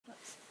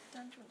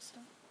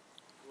start.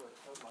 Well, it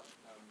felt like,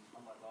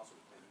 unlike last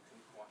weekend, you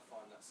couldn't quite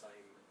find that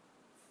same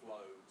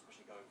flow,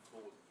 especially going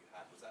forward, that you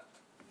had. Was that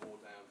more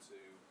down to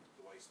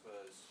the way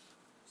Spurs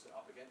set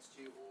up against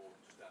you, or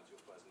just down to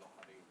your players not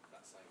having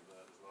that same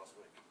verve as last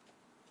week?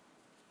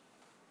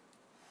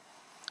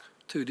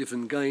 Two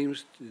different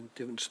games,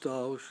 different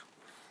styles.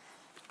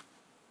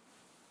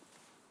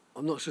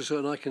 I'm not so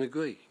certain I can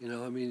agree. You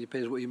know, I mean, it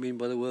depends what you mean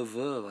by the word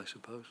verve, I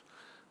suppose.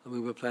 I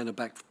mean, we're playing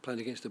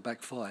against a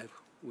back five.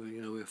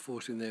 We're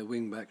forcing their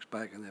wing backs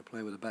back, and they're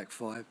playing with a back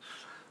five,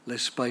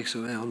 less space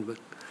around. But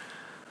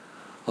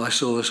I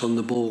saw us on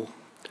the ball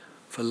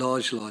for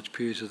large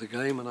periods of the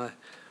game, and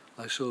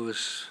I saw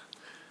us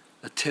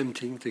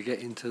attempting to get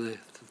into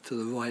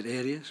the right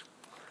areas.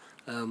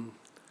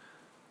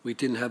 We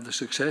didn't have the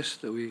success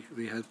that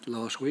we had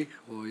last week,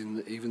 or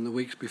even the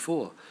weeks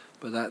before.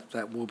 But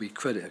that will be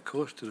credit, of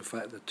course, to the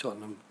fact that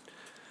Tottenham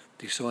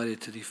decided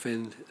to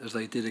defend as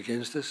they did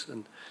against us,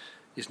 and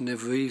it's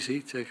never easy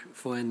to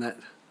find that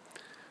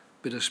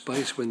bit of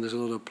space when there's a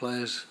lot of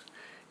players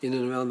in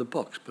and around the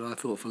box. But I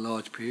thought for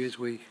large periods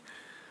we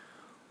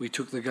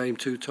took the game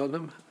to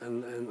Tottenham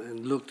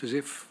and looked as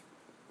if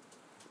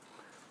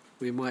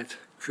we might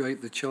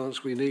create the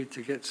chance we need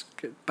to get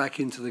back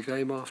into the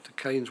game after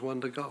Kane's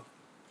won the goal.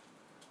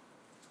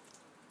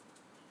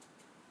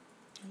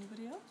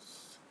 Anybody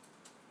else?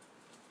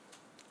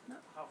 No.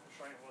 How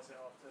frustrating was it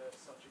after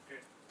such a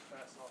good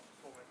first half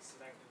performance to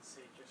then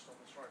concede just on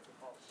the stroke of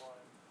half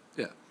time?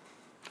 Yeah.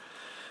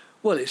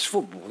 Well, it's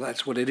football.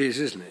 That's what it is,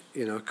 isn't it?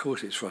 You know, of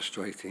course it's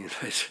frustrating.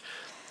 It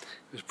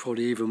was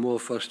probably even more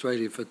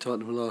frustrating for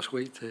Tottenham last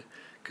week to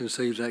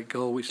concede that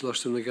goal which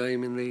lost them the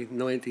game in the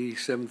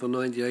 97th or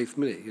 98th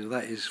minute. You know,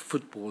 that is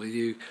football.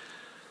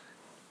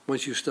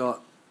 Once you start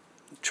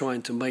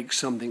trying to make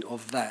something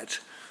of that,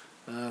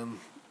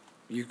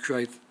 you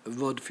create a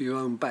rod for your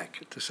own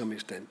back to some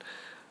extent.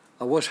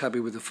 I was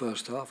happy with the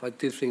first half. I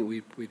did think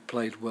we'd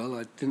played well.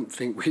 I didn't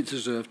think we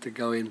deserved to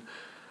go in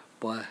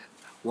by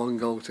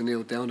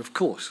 1-0 down, of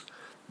course.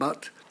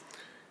 But,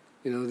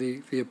 you know,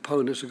 the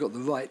opponents have got the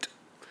right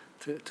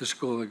to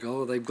score a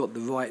goal. They've got the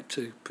right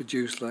to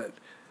produce that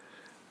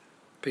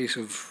piece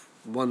of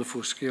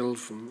wonderful skill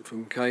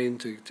from Kane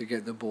to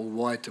get the ball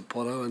wide to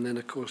Polo, and then,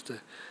 of course,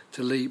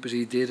 to leap as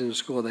he did and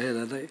score the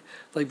header.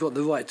 They've got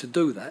the right to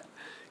do that.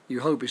 You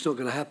hope it's not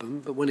going to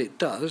happen, but when it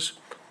does,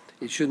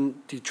 it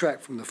shouldn't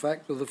detract from the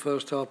fact that the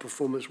first half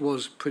performance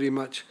was pretty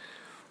much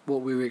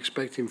what we were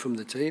expecting from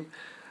the team.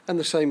 And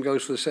the same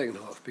goes for the second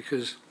half,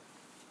 because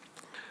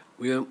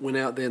we went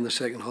out there in the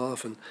second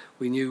half and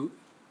we knew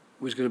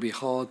it was going to be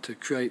hard to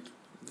create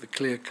the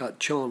clear-cut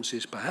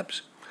chances,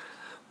 perhaps,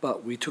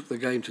 but we took the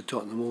game to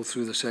Tottenham all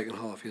through the second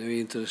half, you know,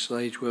 into the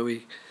stage where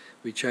we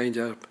changed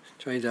our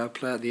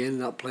play at the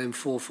end, up playing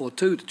 4-4-2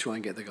 to try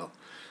and get the goal.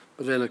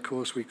 But then, of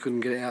course, we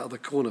couldn't get it out of the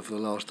corner for the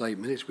last 8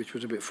 minutes, which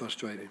was a bit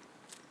frustrating.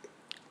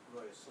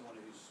 Roy, as someone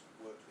who's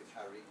worked with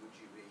Harry, would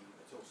you be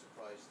at all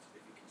surprised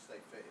if he can stay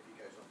fit, if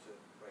he goes on to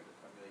break the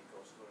Premier League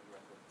goal scoring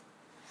record?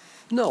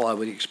 No, I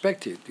would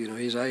expect it. You know,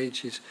 his age,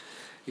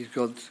 he's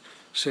got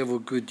several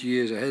good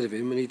years ahead of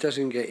him, and he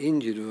doesn't get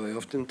injured very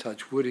often,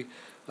 touch wood.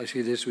 I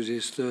see this was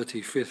his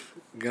 35th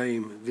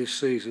game this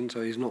season,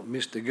 so he's not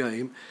missed a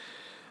game.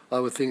 I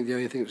would think the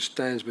only thing that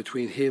stands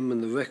between him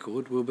and the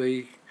record will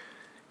be,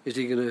 is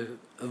he going to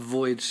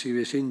avoid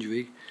serious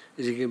injury?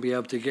 Is he going to be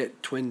able to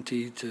get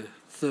 20 to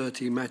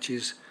 30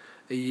 matches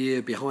a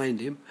year behind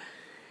him?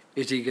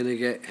 Is he going to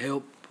get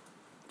help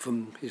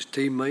from his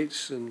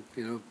teammates and,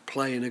 you know,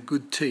 play in a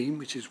good team,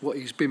 which is what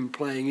he's been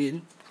playing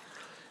in?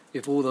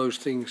 If all those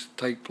things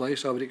take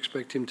place, I would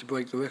expect him to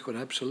break the record,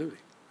 absolutely.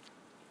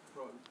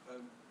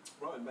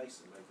 Ryan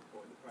Mason made the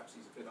point that perhaps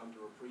he's a bit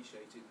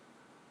underappreciated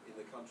in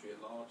the country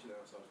at large, you know,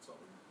 outside of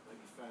Tottenham.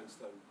 Maybe fans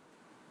don't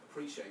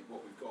appreciate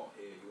what we've got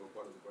here. You're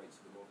one of the greats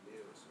of the modern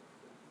era. So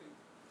I think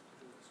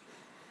that's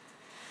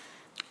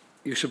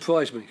true. You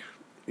surprise me.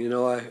 You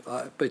know,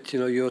 but you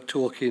know, you're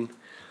talking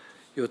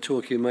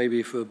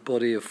maybe for a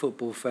body of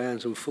football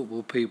fans and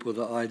football people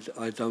that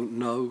I don't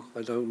know.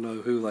 I don't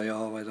know who they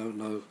are. I don't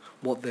know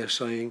what they're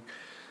saying.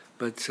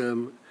 But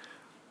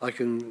I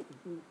can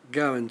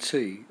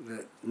guarantee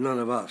that none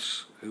of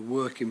us who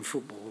work in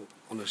football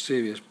on a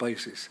serious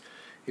basis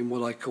in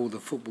what I call the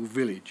football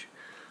village,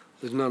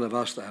 there's none of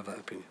us that have that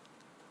opinion.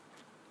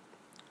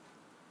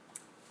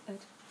 Ed?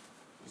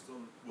 Just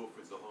on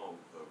Wilfred Zaha,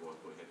 I thought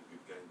he had a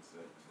good game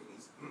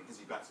today. Is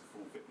he back to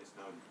full fitness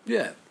now?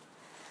 Yeah.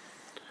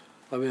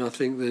 I mean, I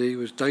think that he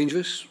was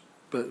dangerous,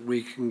 but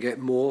we can get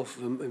more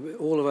from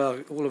all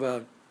of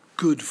our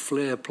good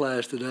flair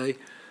players today.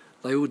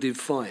 They all did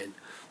fine,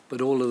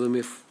 but all of them,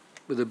 if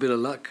with a bit of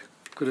luck,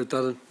 could have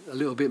done a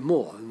little bit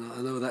more. And I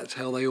know that's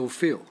how they all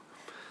feel.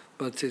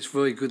 But it's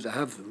very good to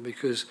have them,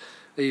 because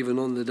even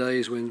on the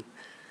days when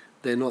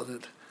they're not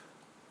at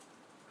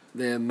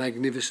their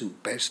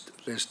magnificent best,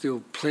 they're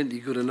still plenty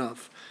good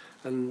enough.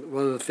 And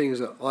one of the things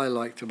that I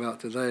liked about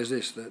today is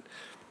this, that,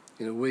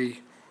 you know,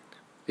 we,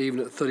 even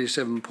at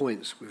 37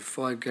 points with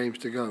 5 games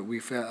to go, we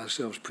felt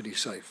ourselves pretty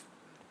safe.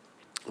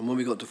 And when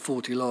we got to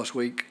 40 last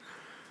week,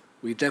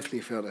 We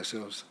definitely felt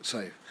ourselves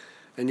safe.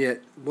 And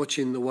yet,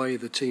 watching the way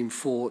the team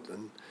fought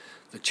and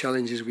the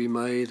challenges we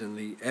made and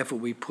the effort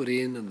we put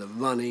in and the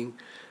running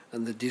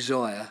and the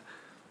desire,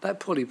 that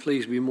probably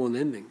pleased me more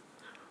than anything.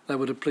 That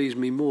would have pleased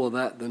me more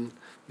that than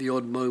the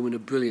odd moment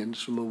of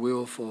brilliance from a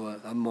Wilf or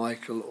a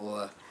Michael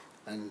or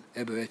an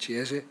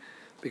Eberechi,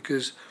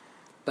 because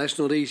that's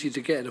not easy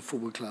to get at a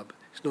football club.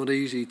 It's not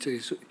easy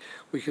to...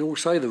 We can all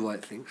say the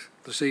right things.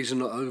 The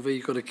season's not over,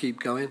 you've got to keep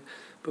going.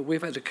 But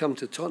we've had to come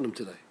to Tottenham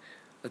today,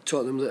 a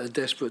Tottenham that are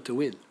desperate to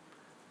win.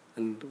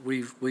 And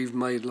we've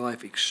made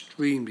life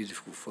extremely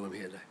difficult for them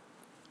here today.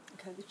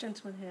 Okay, the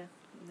gentleman here,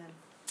 and then...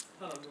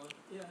 Hello, Rod.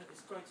 Yeah,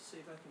 it's great to see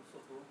you back in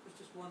football. I was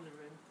just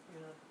wondering,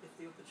 if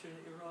the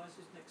opportunity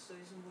arises next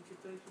season, would you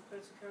be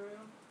prepared to carry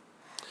on?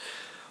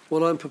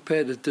 What I'm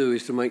prepared to do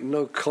is to make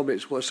no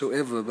comments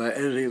whatsoever about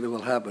anything that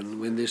will happen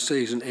when this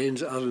season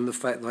ends, other than the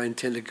fact that I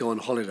intend to go on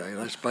holiday.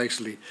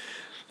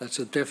 That's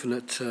a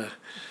definite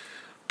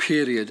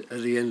period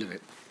at the end of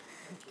it.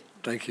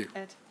 Thank you.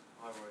 Ed?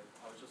 Hi, Roy.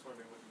 I was just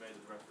wondering what you made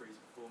of the referee's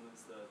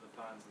performance. The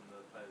fans and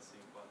the players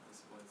seemed quite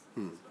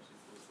disappointed, especially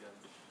towards the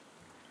end.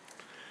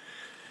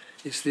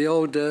 It's the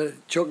old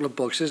chocolate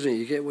box, isn't it?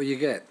 You get what you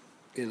get,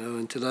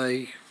 and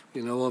today,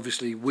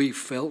 obviously we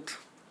felt,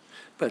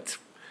 but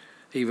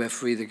he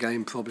refereed the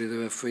game probably, the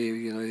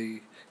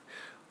referee,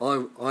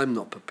 I'm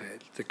not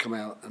prepared to come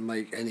out and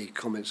make any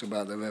comments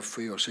about the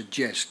referee or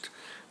suggest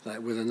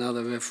that with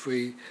another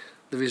referee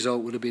the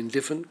result would have been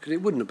different, because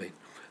it wouldn't have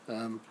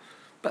been.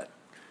 But,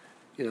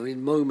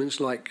 in moments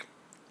like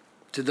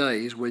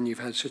today's, when you've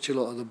had such a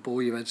lot of the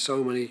ball, you've had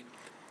so many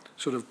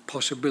sort of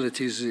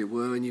possibilities, as it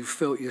were, and you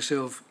felt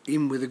yourself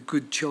in with a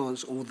good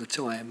chance all the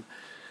time,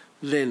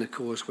 then, of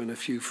course, when a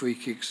few free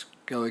kicks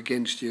go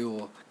against you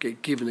or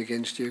get given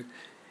against you,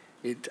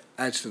 it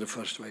adds to the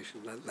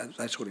frustration.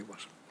 That's what it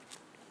was.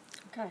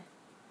 Okay,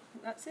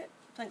 that's it.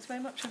 Thanks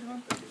very much,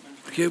 everyone.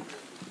 Thank you.